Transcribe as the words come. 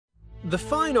The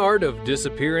fine art of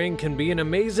disappearing can be an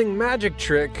amazing magic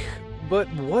trick, but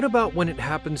what about when it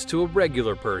happens to a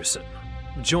regular person?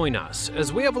 Join us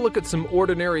as we have a look at some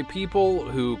ordinary people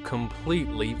who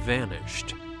completely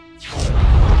vanished.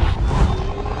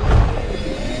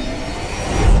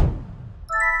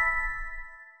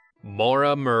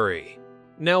 Maura Murray.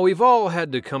 Now, we've all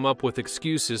had to come up with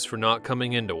excuses for not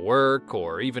coming into work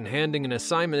or even handing an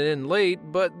assignment in late,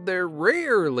 but they're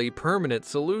rarely permanent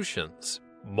solutions.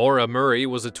 Maura Murray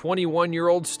was a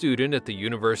 21-year-old student at the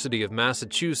University of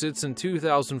Massachusetts in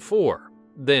 2004.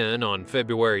 Then, on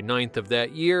February 9th of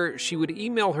that year, she would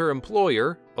email her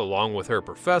employer, along with her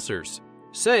professors,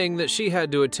 saying that she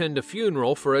had to attend a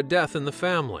funeral for a death in the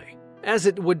family. As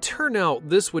it would turn out,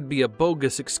 this would be a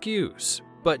bogus excuse,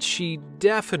 but she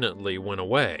definitely went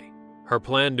away. Her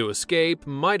plan to escape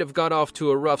might have got off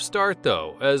to a rough start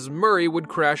though, as Murray would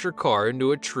crash her car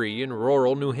into a tree in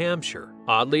rural New Hampshire.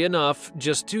 Oddly enough,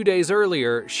 just 2 days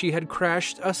earlier, she had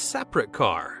crashed a separate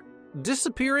car.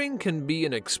 Disappearing can be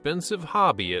an expensive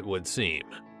hobby, it would seem.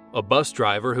 A bus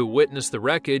driver who witnessed the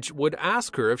wreckage would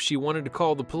ask her if she wanted to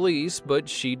call the police, but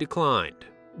she declined.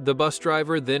 The bus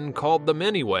driver then called them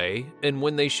anyway, and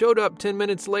when they showed up 10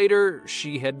 minutes later,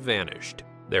 she had vanished.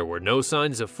 There were no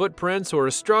signs of footprints or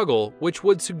a struggle, which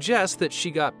would suggest that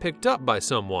she got picked up by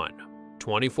someone.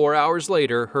 24 hours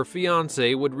later, her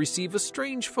fiancé would receive a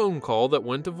strange phone call that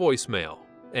went to voicemail,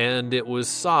 and it was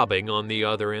sobbing on the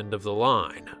other end of the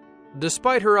line.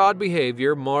 Despite her odd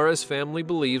behavior, Maura's family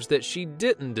believes that she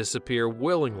didn't disappear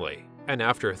willingly, and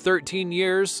after 13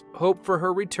 years, hope for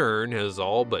her return has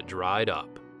all but dried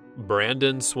up.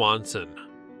 Brandon Swanson.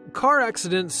 Car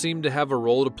accidents seem to have a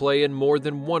role to play in more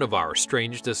than one of our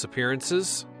strange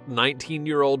disappearances.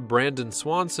 19-year-old Brandon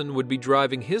Swanson would be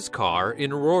driving his car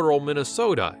in rural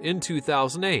Minnesota in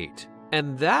 2008,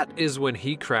 and that is when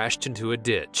he crashed into a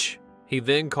ditch. He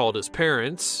then called his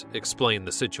parents, explained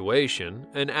the situation,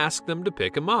 and asked them to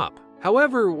pick him up.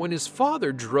 However, when his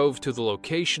father drove to the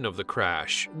location of the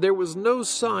crash, there was no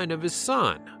sign of his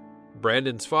son.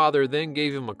 Brandon's father then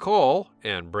gave him a call,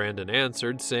 and Brandon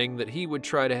answered, saying that he would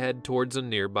try to head towards a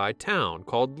nearby town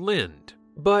called Lind.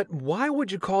 But why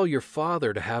would you call your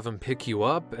father to have him pick you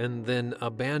up and then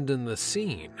abandon the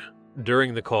scene?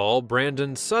 During the call,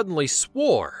 Brandon suddenly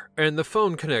swore, and the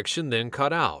phone connection then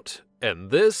cut out.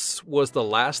 And this was the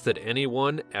last that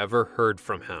anyone ever heard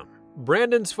from him.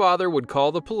 Brandon's father would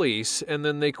call the police, and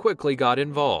then they quickly got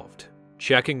involved.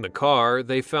 Checking the car,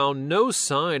 they found no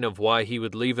sign of why he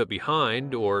would leave it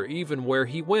behind or even where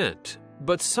he went,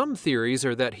 but some theories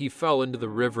are that he fell into the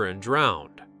river and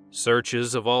drowned.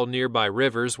 Searches of all nearby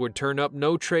rivers would turn up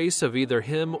no trace of either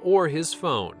him or his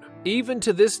phone. Even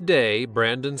to this day,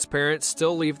 Brandon's parents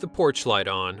still leave the porch light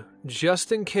on,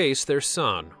 just in case their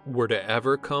son were to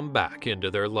ever come back into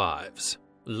their lives.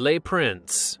 Le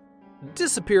Prince.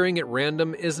 Disappearing at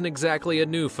random isn't exactly a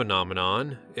new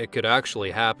phenomenon. It could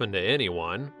actually happen to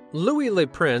anyone. Louis Le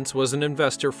Prince was an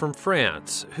investor from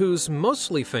France, who's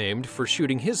mostly famed for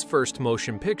shooting his first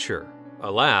motion picture.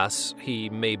 Alas, he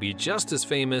may be just as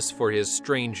famous for his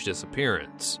strange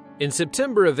disappearance. In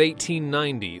September of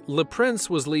 1890, Le Prince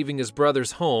was leaving his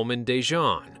brother's home in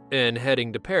Dijon and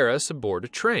heading to Paris aboard a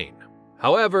train.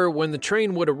 However, when the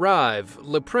train would arrive,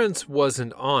 Le Prince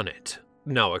wasn't on it.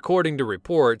 Now, according to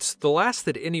reports, the last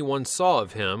that anyone saw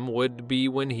of him would be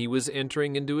when he was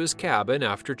entering into his cabin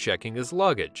after checking his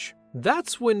luggage.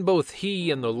 That's when both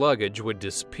he and the luggage would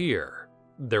disappear.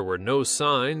 There were no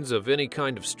signs of any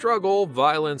kind of struggle,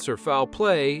 violence, or foul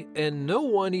play, and no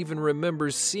one even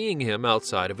remembers seeing him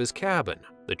outside of his cabin.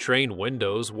 The train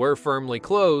windows were firmly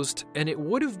closed, and it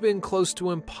would have been close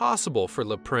to impossible for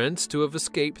Le Prince to have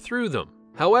escaped through them.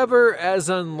 However, as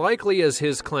unlikely as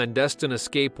his clandestine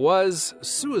escape was,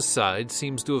 suicide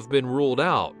seems to have been ruled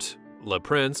out. Le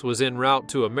Prince was en route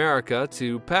to America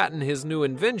to patent his new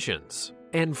inventions,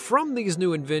 and from these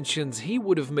new inventions he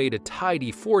would have made a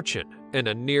tidy fortune and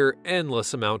a near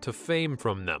endless amount of fame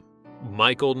from them.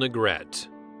 Michael Negrete.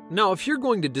 Now, if you're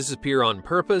going to disappear on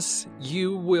purpose,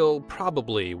 you will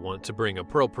probably want to bring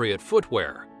appropriate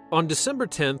footwear. On December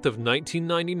 10th of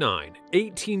 1999,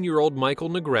 18-year-old Michael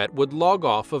Negrete would log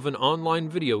off of an online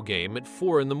video game at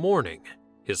 4 in the morning.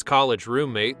 His college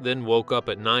roommate then woke up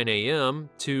at 9 a.m.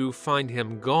 to find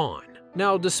him gone.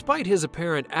 Now, despite his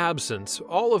apparent absence,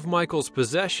 all of Michael's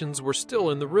possessions were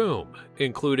still in the room,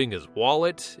 including his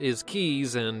wallet, his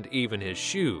keys, and even his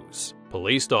shoes.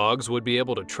 Police dogs would be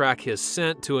able to track his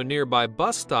scent to a nearby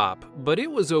bus stop, but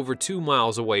it was over 2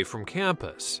 miles away from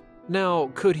campus.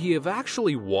 Now, could he have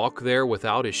actually walked there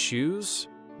without his shoes?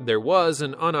 There was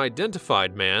an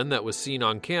unidentified man that was seen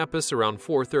on campus around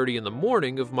 4:30 in the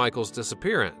morning of Michael's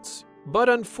disappearance. But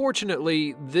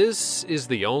unfortunately, this is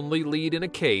the only lead in a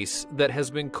case that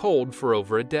has been cold for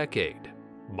over a decade.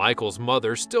 Michael's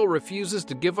mother still refuses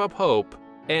to give up hope,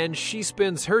 and she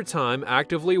spends her time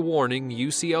actively warning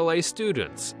UCLA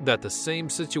students that the same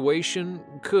situation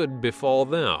could befall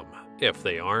them if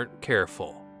they aren't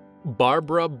careful.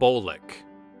 Barbara Bolick.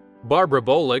 Barbara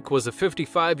Bolick was a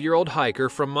 55-year-old hiker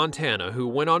from Montana who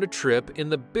went on a trip in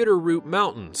the Bitterroot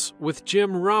Mountains with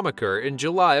Jim Romaker in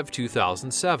July of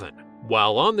 2007.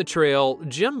 While on the trail,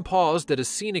 Jim paused at a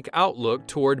scenic outlook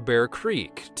toward Bear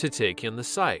Creek to take in the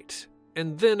sight.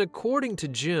 And then, according to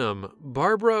Jim,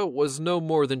 Barbara was no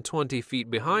more than 20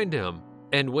 feet behind him,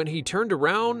 and when he turned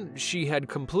around, she had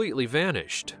completely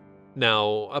vanished.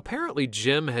 Now, apparently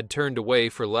Jim had turned away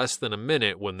for less than a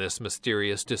minute when this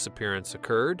mysterious disappearance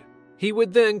occurred. He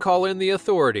would then call in the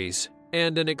authorities,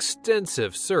 and an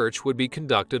extensive search would be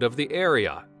conducted of the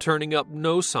area, turning up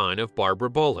no sign of Barbara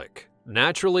Bolick.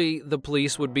 Naturally, the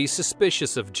police would be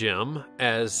suspicious of Jim,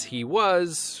 as he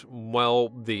was,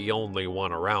 well, the only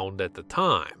one around at the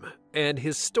time, and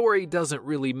his story doesn't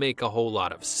really make a whole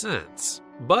lot of sense.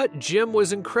 But Jim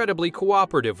was incredibly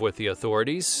cooperative with the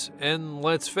authorities, and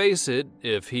let's face it,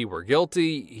 if he were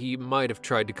guilty, he might have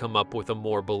tried to come up with a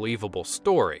more believable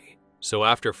story. So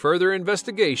after further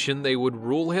investigation, they would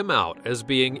rule him out as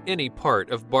being any part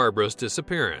of Barbara's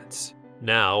disappearance.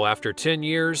 Now, after 10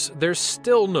 years, there's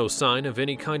still no sign of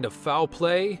any kind of foul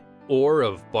play or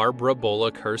of Barbara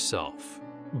Bolick herself.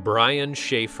 Brian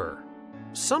Schaefer.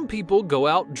 Some people go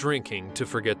out drinking to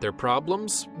forget their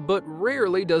problems, but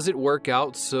rarely does it work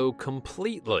out so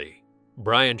completely.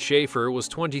 Brian Schaefer was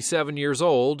 27 years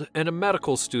old and a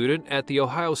medical student at The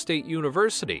Ohio State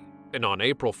University, and on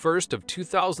April 1st of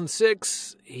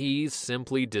 2006, he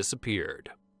simply disappeared.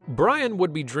 Brian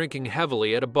would be drinking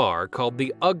heavily at a bar called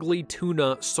the Ugly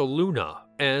Tuna Saloona,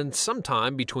 and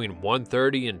sometime between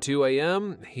 1:30 and 2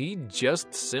 a.m., he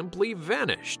just simply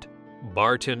vanished.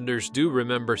 Bartenders do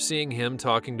remember seeing him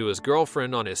talking to his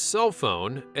girlfriend on his cell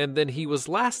phone, and then he was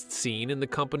last seen in the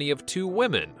company of 2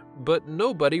 women, but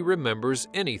nobody remembers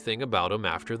anything about him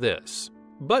after this.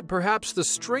 But perhaps the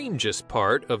strangest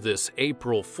part of this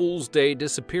April Fool's Day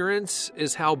disappearance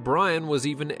is how Brian was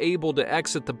even able to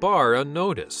exit the bar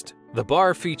unnoticed. The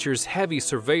bar features heavy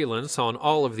surveillance on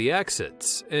all of the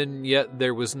exits, and yet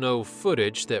there was no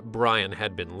footage that Brian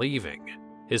had been leaving.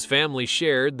 His family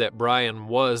shared that Brian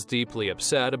was deeply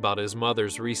upset about his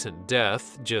mother's recent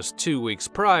death just 2 weeks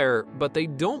prior, but they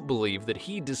don't believe that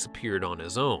he disappeared on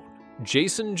his own.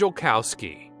 Jason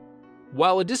Jolkowski.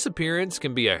 While a disappearance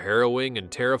can be a harrowing and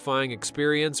terrifying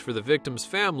experience for the victim's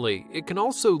family, it can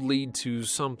also lead to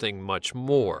something much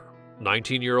more.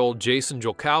 19-year-old Jason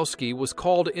Jolkowski was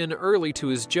called in early to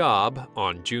his job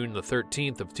on June the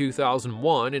 13th of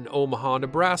 2001 in Omaha,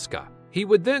 Nebraska. He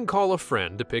would then call a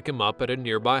friend to pick him up at a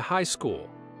nearby high school.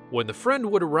 When the friend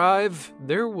would arrive,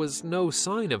 there was no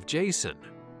sign of Jason.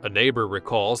 A neighbor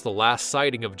recalls the last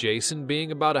sighting of Jason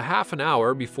being about a half an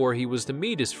hour before he was to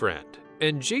meet his friend,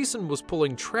 and Jason was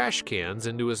pulling trash cans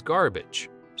into his garbage.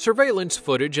 Surveillance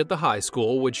footage at the high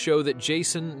school would show that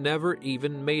Jason never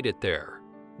even made it there.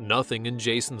 Nothing in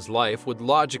Jason's life would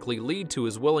logically lead to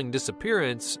his willing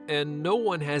disappearance, and no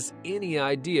one has any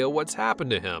idea what's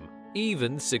happened to him,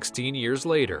 even 16 years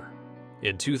later.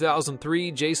 In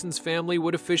 2003, Jason's family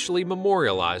would officially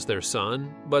memorialize their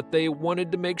son, but they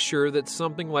wanted to make sure that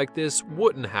something like this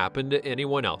wouldn't happen to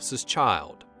anyone else's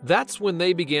child. That's when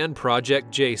they began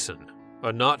Project Jason,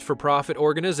 a not-for-profit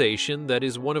organization that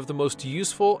is one of the most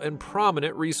useful and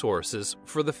prominent resources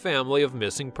for the family of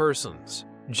missing persons.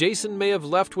 Jason may have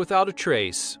left without a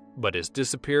trace, but his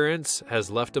disappearance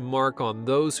has left a mark on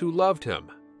those who loved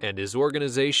him, and his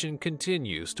organization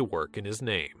continues to work in his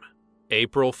name.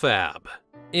 April Fab.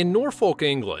 In Norfolk,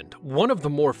 England, one of the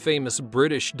more famous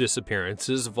British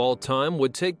disappearances of all time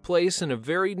would take place in a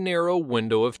very narrow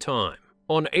window of time.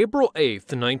 On April 8,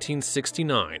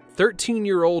 1969,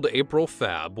 13-year-old April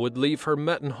Fab would leave her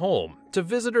Metton home to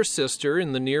visit her sister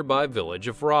in the nearby village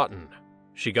of Wroughton.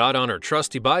 She got on her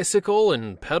trusty bicycle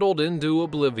and pedaled into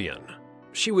oblivion.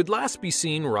 She would last be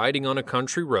seen riding on a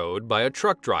country road by a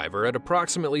truck driver at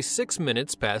approximately 6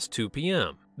 minutes past 2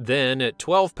 p.m. Then, at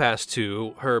 12 past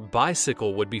 2, her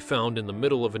bicycle would be found in the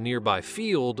middle of a nearby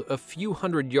field a few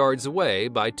hundred yards away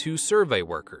by 2 survey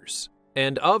workers.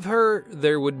 And of her,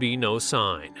 there would be no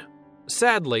sign.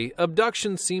 Sadly,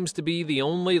 abduction seems to be the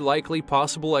only likely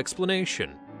possible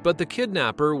explanation, but the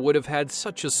kidnapper would have had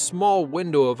such a small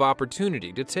window of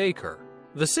opportunity to take her.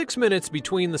 The 6 minutes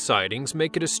between the sightings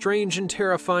make it a strange and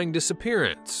terrifying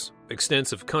disappearance.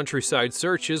 Extensive countryside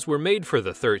searches were made for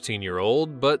the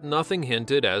 13-year-old, but nothing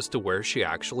hinted as to where she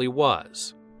actually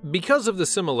was. Because of the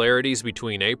similarities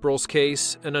between April's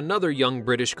case and another young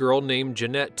British girl named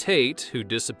Jeanette Tate, who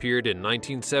disappeared in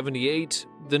 1978,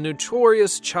 the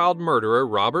notorious child murderer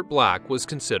Robert Black was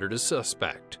considered a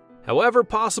suspect. However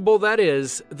possible that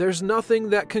is, there's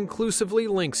nothing that conclusively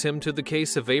links him to the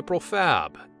case of April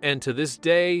Fabb, and to this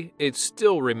day, it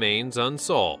still remains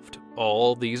unsolved,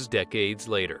 all these decades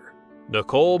later.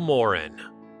 Nicole Morin.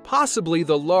 Possibly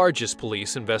the largest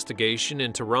police investigation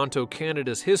in Toronto,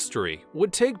 Canada's history,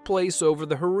 would take place over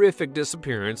the horrific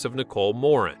disappearance of Nicole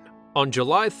Morin. On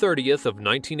July 30th of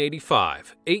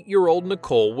 1985, 8-year-old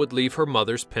Nicole would leave her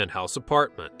mother's penthouse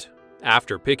apartment.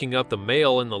 After picking up the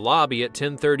mail in the lobby at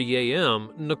 10:30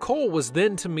 a.m., Nicole was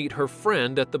then to meet her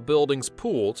friend at the building's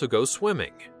pool to go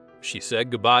swimming. She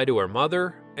said goodbye to her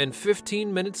mother, and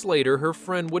 15 minutes later her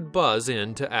friend would buzz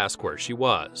in to ask where she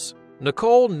was.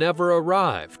 Nicole never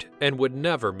arrived and would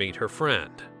never meet her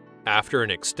friend. After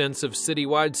an extensive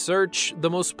citywide search, the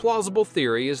most plausible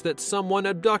theory is that someone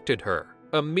abducted her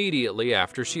immediately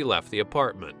after she left the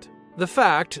apartment. The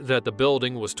fact that the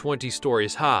building was 20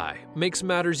 stories high makes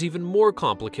matters even more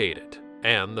complicated,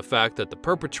 and the fact that the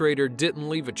perpetrator didn't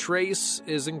leave a trace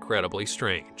is incredibly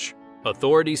strange.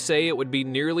 Authorities say it would be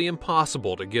nearly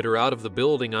impossible to get her out of the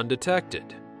building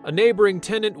undetected. A neighboring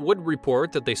tenant would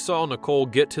report that they saw Nicole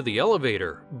get to the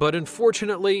elevator, but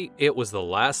unfortunately, it was the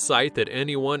last sight that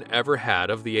anyone ever had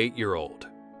of the 8-year-old.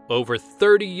 Over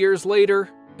 30 years later,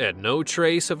 and no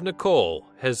trace of Nicole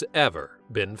has ever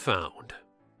been found.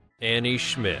 Annie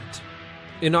Schmidt.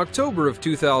 In October of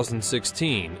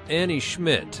 2016, Annie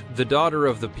Schmidt, the daughter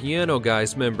of the Piano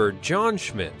Guys member John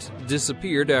Schmidt,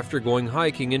 disappeared after going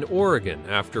hiking in Oregon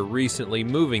after recently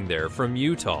moving there from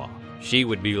Utah. She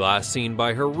would be last seen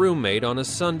by her roommate on a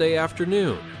Sunday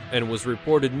afternoon and was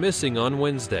reported missing on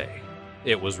Wednesday.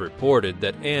 It was reported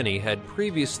that Annie had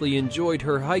previously enjoyed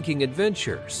her hiking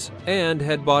adventures and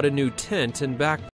had bought a new tent and backpack.